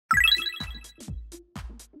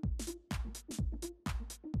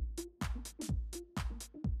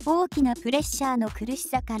大きなプレッシャーの苦し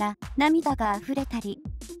さから涙が溢れたり、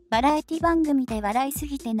バラエティ番組で笑いす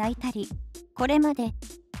ぎて泣いたり、これまで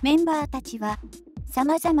メンバーたちは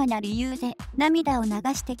様々な理由で涙を流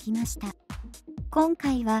してきました。今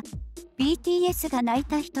回は BTS が泣い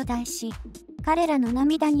た日と題し、彼らの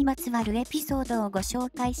涙にまつわるエピソードをご紹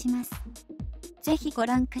介します。ぜひご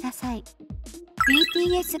覧ください。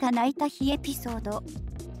BTS が泣いた日エピソード。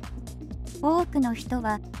多くの人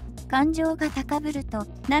は感情が高ぶると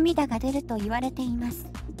涙が出ると言われています。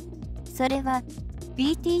それは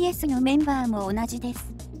BTS のメンバーも同じで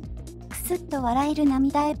す。くすっと笑える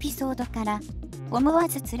涙エピソードから思わ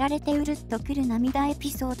ずつられてうるっとくる涙エ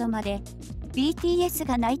ピソードまで BTS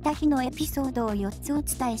が泣いた日のエピソードを4つお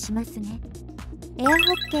伝えしますね。エアホ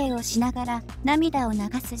ッケーをしながら涙を流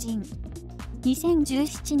すジン。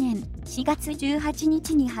2017年4月18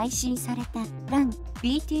日に配信されたラン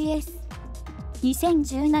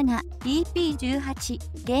BTS。2017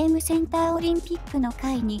 EP18 ゲームセンターオリンピックの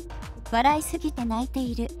回に笑いすぎて泣いて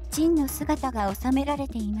いるジンの姿が収められ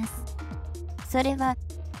ています。それは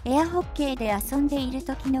エアホッケーで遊んでいる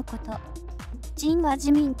時のこと。ジンは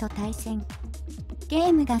ジミンと対戦。ゲ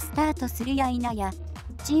ームがスタートするや否や、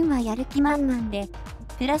ジンはやる気満々で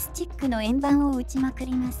プラスチックの円盤を打ちまく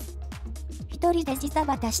ります。一人でジタ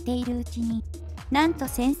バタしているうちになんと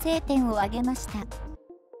先制点を挙げました。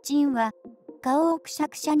ジンは顔をくしゃ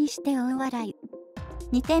くしゃにして大笑い。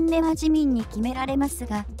2点目はジミンに決められます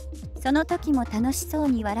が、その時も楽しそう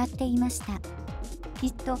に笑っていました。き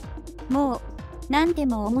っともう何で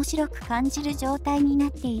も面白く感じる状態にな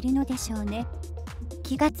っているのでしょうね。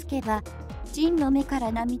気がつけばジンの目か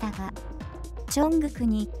ら涙が。ジョングク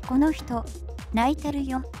にこの人泣いてる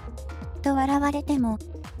よと笑われても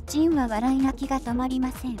ジンは笑い泣きが止まり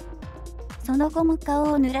ません。その後も顔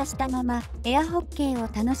を濡らしたままエアホッケー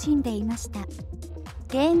を楽しんでいました。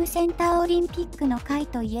ゲームセンターオリンピックの回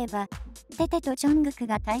といえば、テテとジョングク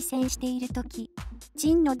が対戦している時、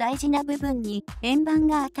ジンの大事な部分に円盤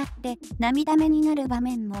が当たって涙目になる場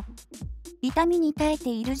面も、痛みに耐えて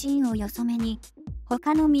いるジンをよそめに、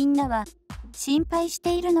他のみんなは心配し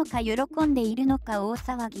ているのか喜んでいるのか大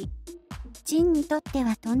騒ぎ。ジンにとって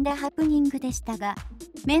はとんだハプニングでしたが、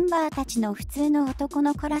メンバーたちの普通の男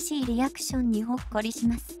の子らしいリアクションにほっこりし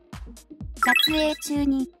ます。撮影中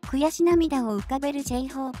に悔し涙を浮かべる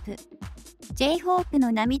J−HOPE。J−HOPE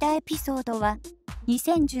の涙エピソードは、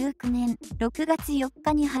2019年6月4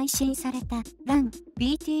日に配信されたラン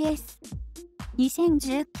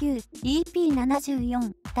BTS。2019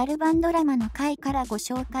 EP74 タルバンドラマの回からご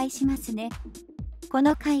紹介しますね。こ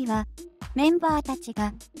の回は、メンバーたち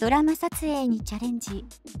がドラマ撮影にチャレンジ。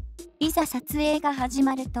いざ撮影が始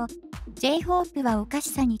まると、J−HOPE はおかし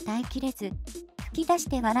さに耐えきれず、吹き出し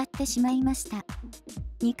て笑ってしまいました。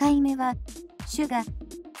2回目は、シュガ、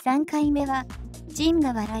3回目は、ジン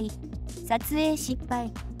が笑い、撮影失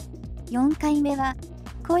敗。4回目は、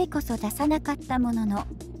声こそ出さなかったものの、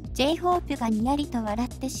J−HOPE がにやりと笑っ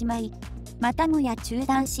てしまい、またもや中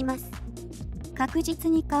断します。確実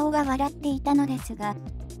に顔が笑っていたのですが、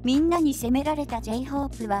みんなに責められた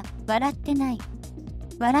J−HOPE は笑ってない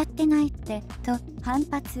ってと反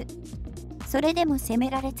発。それでも責め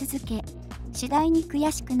られ続け、次第に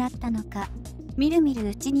悔しくなったのか、みるみる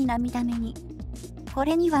うちに涙目に。こ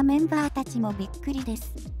れにはメンバーたちもびっくりで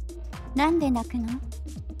す。なんで泣くの？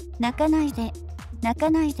泣かないで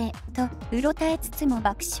とうろたえつつも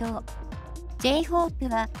爆笑。J−HOPE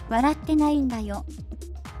は笑ってないんだよ。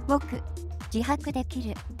僕、自白でき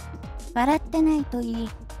る。笑ってないと言い、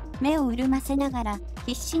目を潤ませながら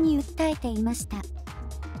必死に訴えていました。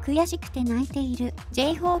悔しくて泣いている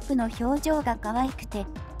J−HOPE の表情が可愛くて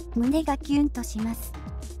胸がキュンとします。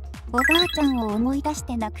おばあちゃんを思い出し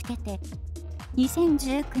て泣くてて。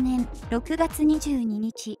2019年6月22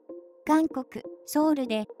日、韓国ソウル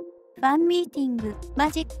でファンミーティングマ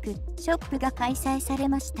ジックショップが開催され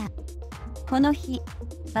ました。この日、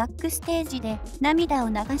バックステージで涙を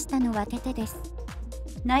流したのはテテです。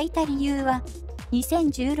泣いた理由は、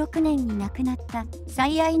2016年に亡くなった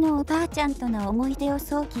最愛のおばあちゃんとの思い出を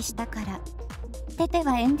想起したから。テテ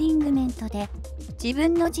はエンディングメントで、自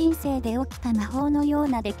分の人生で起きた魔法のよう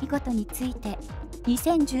な出来事について、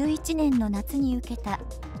2011年の夏に受けた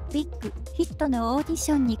ビッグヒットのオーディ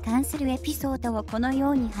ションに関するエピソードをこの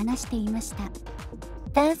ように話していました。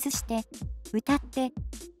ダンスして、歌って、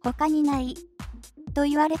他にないと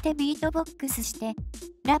言われてビートボックスして、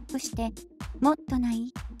ラップして、もっとな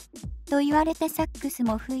いと言われてサックス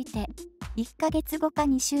も吹いて、1ヶ月後か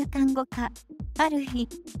2週間後か、ある日、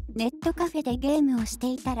ネットカフェでゲームをし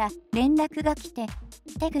ていたら連絡が来て、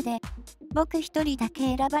テグで僕一人だ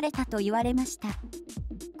け選ばれたと言われました。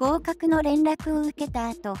合格の連絡を受けた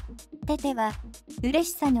後、テテは嬉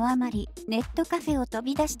しさのあまりネットカフェを飛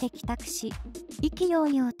び出して帰宅し、意気揚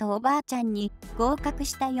々とおばあちゃんに合格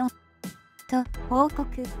したよ、と報告。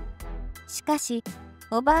しかし、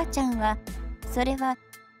おばあちゃんは、それは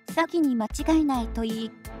詐欺に間違いないと言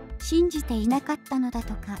い、信じていなかったのだ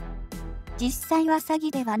とか。実際は詐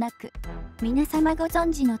欺ではなく、皆様ご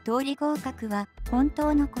存知の通り合格は本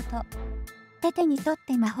当のこと。テテにとっ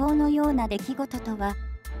て魔法のような出来事とは、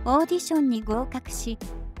オーディションに合格し、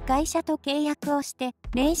会社と契約をして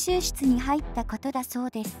練習室に入ったことだそ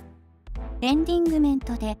うです。エンディングメン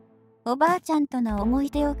トで、おばあちゃんとの思い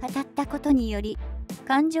出を語ったことにより、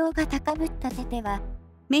感情が高ぶったテテは、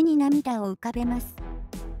目に涙を浮かべます。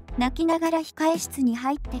泣きながら控え室に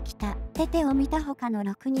入ってきたテテを見た他の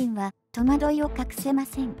6人は戸惑いを隠せま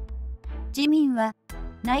せん。ジミンは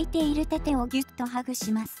泣いているテテをギュッとハグ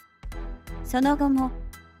します。その後も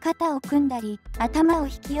肩を組んだり頭を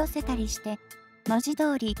引き寄せたりして文字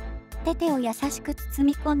通りテテを優しく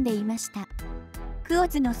包み込んでいました。クオ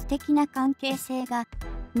ズの素敵な関係性が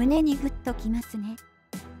胸にグッときますね。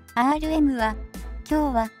RM は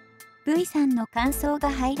今日は V さんの感想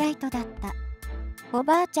がハイライトだった。お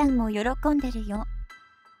ばあちゃんも喜んでるよ。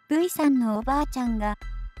V さんのおばあちゃんが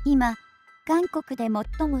今韓国で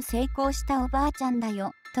最も成功したおばあちゃんだ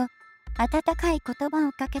よと温かい言葉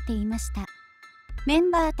をかけていました。メン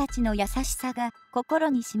バーたちの優しさが心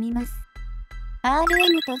に染みます。RM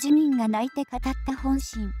とジミンが泣いて語った本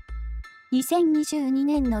心。2022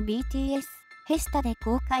年の BTS フェスタで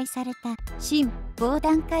公開された新防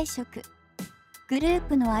弾会食。グルー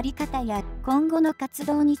プの在り方や今後の活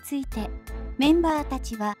動についてメンバーた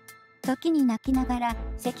ちは時に泣きながら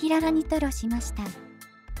赤裸々に吐露しました。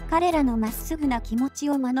彼らのまっすぐな気持ち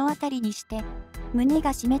を目の当たりにして胸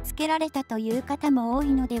が締め付けられたという方も多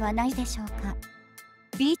いのではないでしょうか。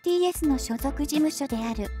BTS の所属事務所で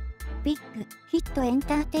あるビッグヒットエン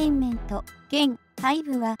ターテインメント現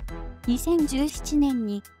HYBEは2017年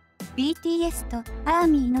に BTS と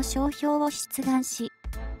ARMY の商標を出願し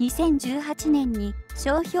2018年に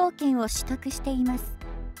商標権を取得しています。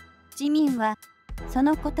ジミンはそ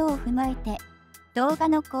のことを踏まえて動画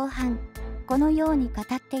の後半このように語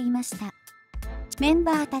っていました。メン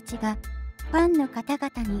バーたちがファンの方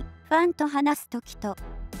々にファンと話すときと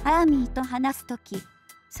ARMYと話すとき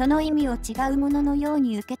その意味を違うもののよう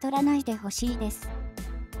に受け取らないでほしいです。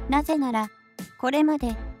なぜならこれま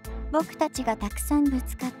で僕たちがたくさんぶ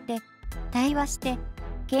つかって対話して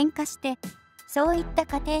喧嘩してそういった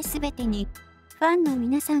過程すべてにファンの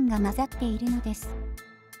皆さんが混ざっているのです。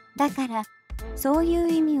だからそういう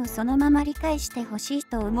意味をそのまま理解してほしい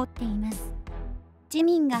と思っています。ジ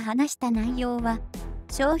ミンが話した内容は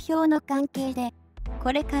商標の関係で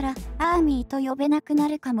これからARMYと呼べなくな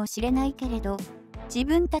るかもしれないけれど自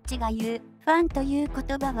分たちが言うファンという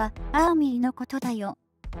言葉はARMYのことだよ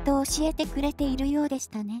と教えてくれているようでし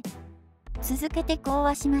たね。続けて講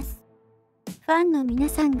話します。ファンの皆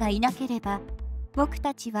さんがいなければ僕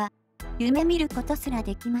たちは夢見ることすら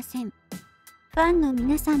できません。ファンの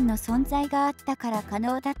皆さんの存在があったから可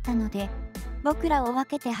能だったので僕らを分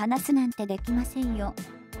けて話すなんてできませんよ。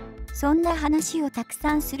そんな話をたく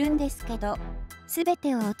さんするんですけど全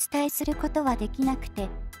てをお伝えすることはできなくて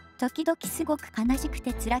時々すごく悲しく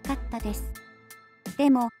て辛かったです。で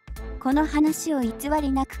もこの話を偽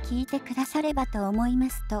りなく聞いてくださればと思いま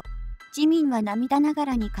すとジミンは涙なが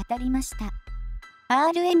らに語りました。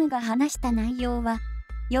RM が話した内容は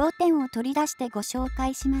要点を取り出してご紹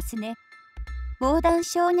介しますね。防弾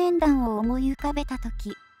少年団を思い浮かべたと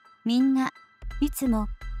き、みんないつも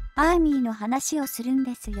ARMYの話をするん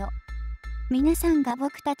ですよ。皆さんが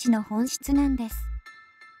僕たちの本質なんです。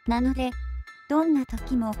なので、どんな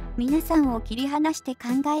時も皆さんを切り離して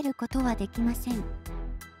考えることはできません。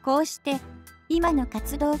こうして今の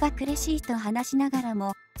活動が苦しいと話しながら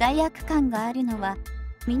も罪悪感があるのは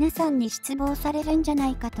皆さんに失望されるんじゃな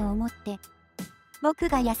いかと思って僕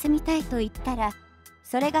が休みたいと言ったら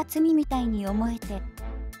それが罪みたいに思えて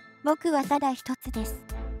僕はただ一つです。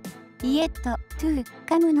Yet to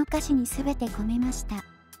come の歌詞に全て込めました。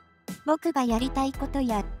僕がやりたいこと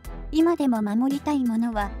や今でも守りたいも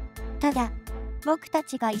のはただ僕た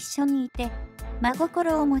ちが一緒にいて真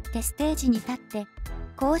心を持ってステージに立って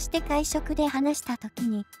こうして会食で話した時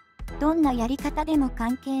にどんなやり方でも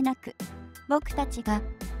関係なく僕たちが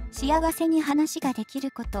幸せに話ができ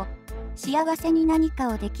ること幸せに何か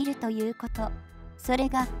をできるということそれ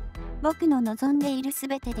が僕の望んでいるす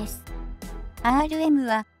べてです。RM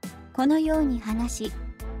はこのように話し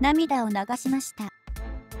涙を流しました。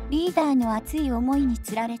リーダーの熱い思いに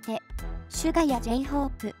つられてシュガや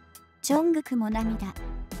J-HOPE、ジョングクも涙。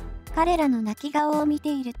彼らの泣き顔を見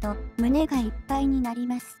ていると胸がいっぱいになり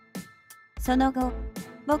ます。その後、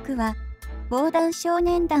僕は防弾少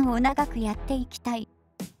年団を長くやっていきたい。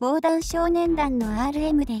防弾少年団の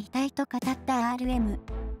RM でいたいと語った RM。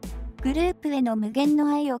グループへの無限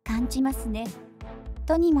の愛を感じますね。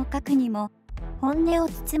とにもかくにも、本音を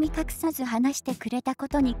包み隠さず話してくれたこ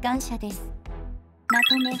とに感謝です。ま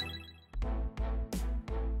とめ。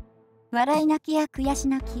笑い泣きや悔し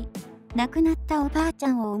泣き、亡くなったおばあち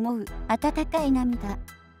ゃんを思う温かい涙、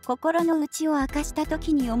心の内を明かした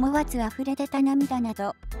時に思わず溢れ出た涙な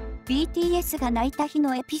ど、BTS が泣いた日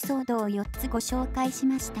のエピソードを4つご紹介し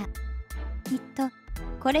ました。きっと、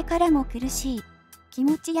これからも苦しい気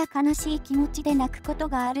持ちや悲しい気持ちで泣くこと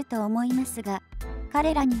があると思いますが、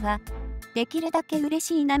彼らには、できるだけ嬉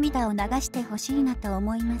しい涙を流してほしいなと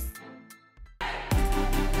思います。